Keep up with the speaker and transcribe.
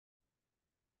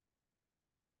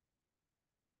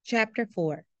Chapter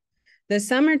 4. The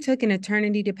summer took an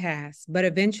eternity to pass, but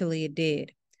eventually it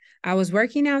did. I was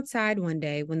working outside one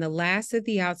day when the last of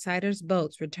the outsiders'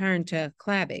 boats returned to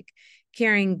Clavick,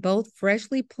 carrying both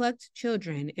freshly plucked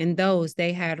children and those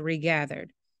they had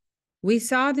regathered. We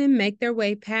saw them make their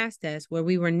way past us where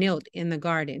we were knelt in the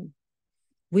garden.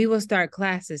 "We will start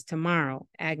classes tomorrow,"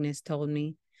 Agnes told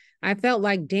me. I felt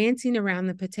like dancing around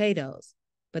the potatoes,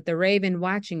 but the raven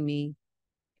was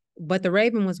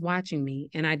watching me,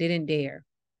 and I didn't dare.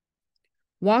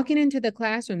 Walking into the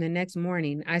classroom the next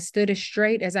morning, I stood as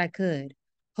straight as I could,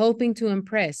 hoping to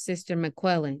impress Sister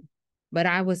McQuillan, but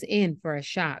I was in for a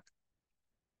shock.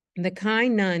 The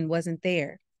kind nun wasn't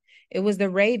there. It was the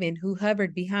raven who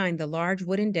hovered behind the large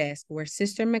wooden desk where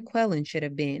Sister McQuillan should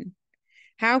have been.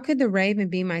 How could the raven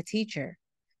be my teacher?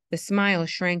 The smile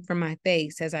shrank from my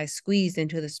face as I squeezed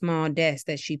into the small desk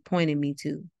that she pointed me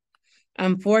to.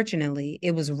 Unfortunately,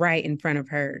 it was right in front of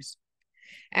hers.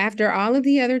 After all of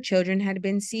the other children had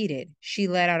been seated, she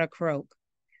let out a croak.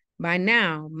 By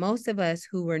now, most of us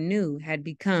who were new had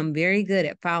become very good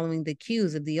at following the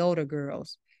cues of the older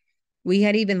girls. We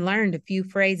had even learned a few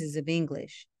phrases of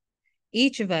English.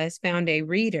 Each of us found a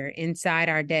reader inside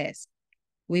our desk.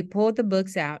 We pulled the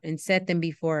books out and set them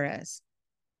before us.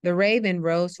 The raven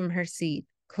rose from her seat,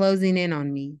 closing in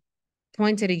on me,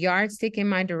 pointed a yardstick in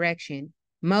my direction,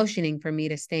 motioning for me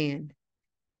to stand.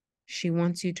 "She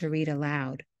wants you to read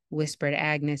aloud," whispered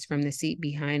Agnes from the seat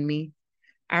behind me.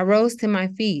 I rose to my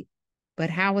feet, but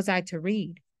how was I to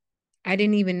read? I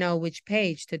didn't even know which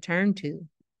page to turn to.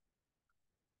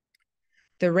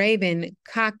 The raven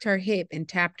cocked her hip and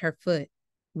tapped her foot.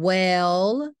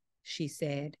 "Well," she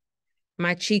said.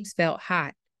 My cheeks felt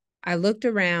hot. I looked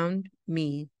around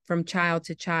me from child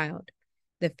to child.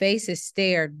 The faces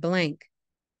stared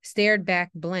back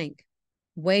blank,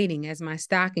 waiting as my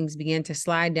stockings began to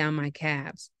slide down my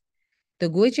calves. The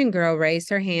Gwich'in girl raised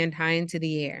her hand high into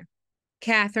the air.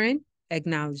 "Catherine,"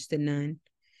 acknowledged the nun.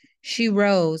 She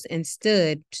rose and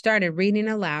started reading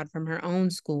aloud from her own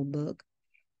school book.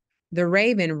 The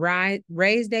raven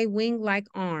raised a wing-like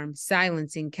arm,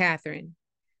 silencing Catherine.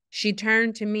 She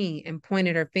turned to me and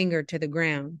pointed her finger to the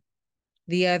ground.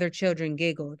 The other children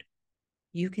giggled.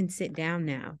 "You can sit down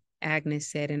now," Agnes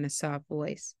said in a soft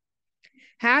voice.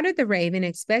 How did the raven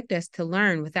expect us to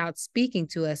learn without speaking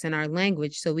to us in our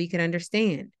language so we could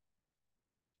understand?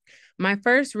 My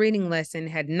first reading lesson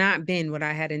had not been what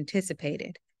I had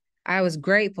anticipated. I was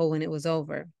grateful when it was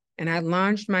over, and I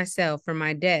launched myself from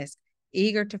my desk,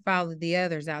 eager to follow the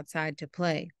others outside to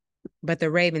play. But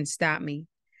the raven stopped me.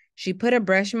 She put a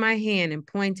brush in my hand and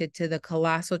pointed to the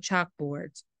colossal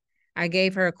chalkboards. I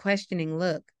gave her a questioning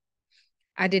look.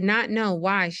 I did not know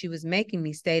why she was making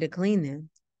me stay to clean them.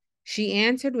 She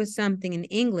answered with something in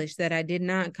English that I did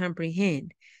not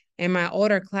comprehend, and my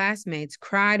older classmates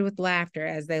cried with laughter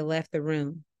as they left the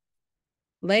room.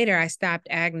 Later, I stopped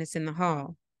Agnes in the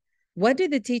hall. "What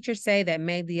did the teacher say that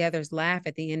made the others laugh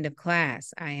at the end of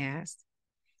class?" I asked.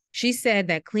 "She said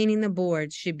that cleaning the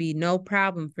boards should be no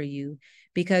problem for you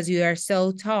because you are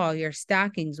so tall your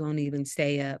stockings won't even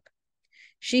stay up.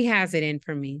 She has it in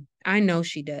for me. I know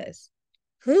she does."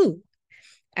 "Who?"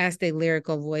 asked a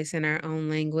lyrical voice in our own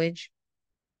language.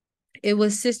 It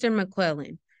was Sister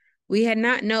McQuillan. We had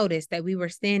not noticed that we were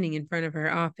standing in front of her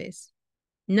office.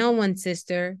 "No one,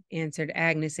 sister," answered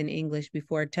Agnes in English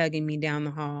before tugging me down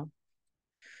the hall.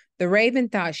 The raven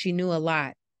thought she knew a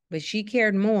lot, but she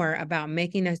cared more about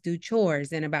making us do chores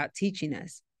than about teaching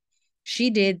us.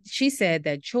 She said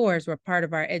that chores were part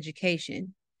of our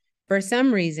education. For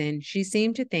some reason, she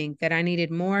seemed to think that I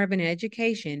needed more of an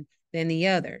education than the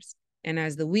others. And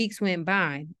as the weeks went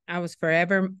by, I was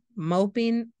forever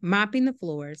mopping the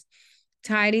floors,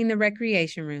 tidying the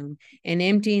recreation room, and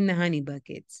emptying the honey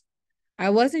buckets. I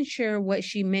wasn't sure what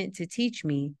she meant to teach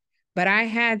me, but I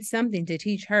had something to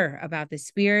teach her about the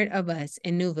spirit of us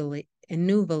in Nuveliet.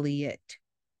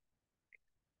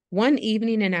 One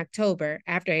evening in October,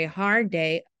 after a hard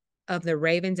day of the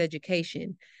raven's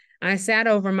education, I sat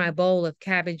over my bowl of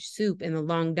cabbage soup in the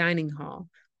long dining hall,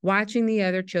 watching the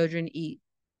other children eat.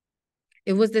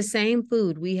 It was the same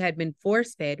food we had been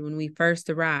force-fed when we first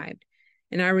arrived,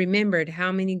 and I remembered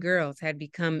how many girls had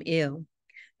become ill,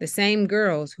 the same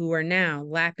girls who were now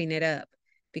lapping it up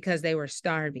because they were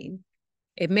starving.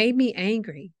 It made me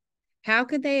angry. How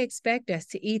could they expect us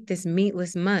to eat this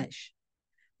meatless mush?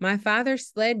 My father's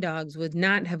sled dogs would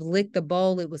not have licked the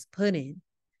bowl it was put in.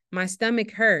 My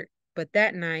stomach hurt, but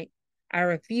that night I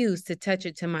refused to touch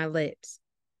it to my lips.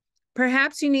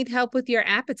 "Perhaps you need help with your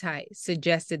appetite,"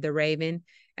 suggested the raven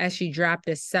as she dropped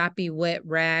a soppy, wet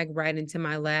rag right into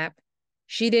my lap.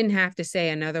 She didn't have to say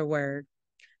another word.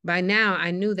 By now,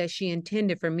 I knew that she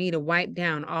intended for me to wipe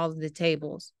down all of the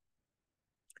tables.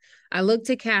 I looked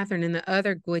to Catherine and the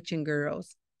other Gwich'in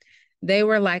girls. They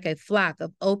were like a flock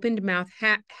of opened-mouthed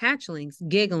hatchlings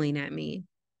giggling at me.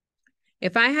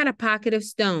 If I had a pocket of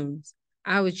stones,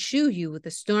 I would shoo you with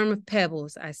a storm of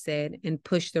pebbles, I said, and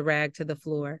pushed the rag to the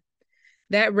floor.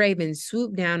 That raven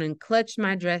swooped down and clutched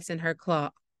my dress in her claw.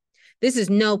 This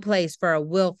is no place for a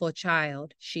willful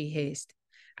child, she hissed.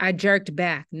 I jerked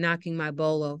back, knocking my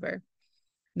bowl over.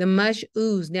 The mush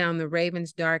oozed down the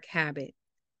raven's dark habit.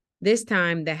 This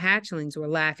time, the hatchlings were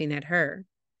laughing at her.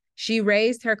 She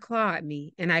raised her claw at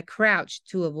me, and I crouched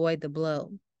to avoid the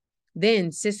blow.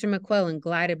 Then Sister McQuillan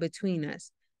glided between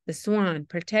us, the swan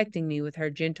protecting me with her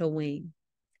gentle wing.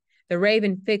 The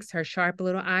raven fixed her sharp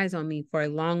little eyes on me for a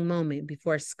long moment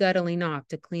before scuttling off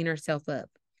to clean herself up.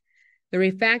 The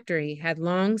refectory had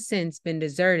long since been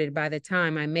deserted by the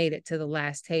time I made it to the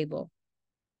last table.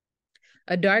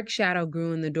 A dark shadow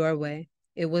grew in the doorway.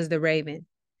 It was the raven.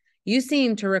 You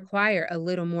seem to require a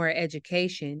little more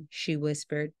education, she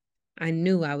whispered. I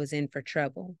knew I was in for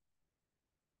trouble.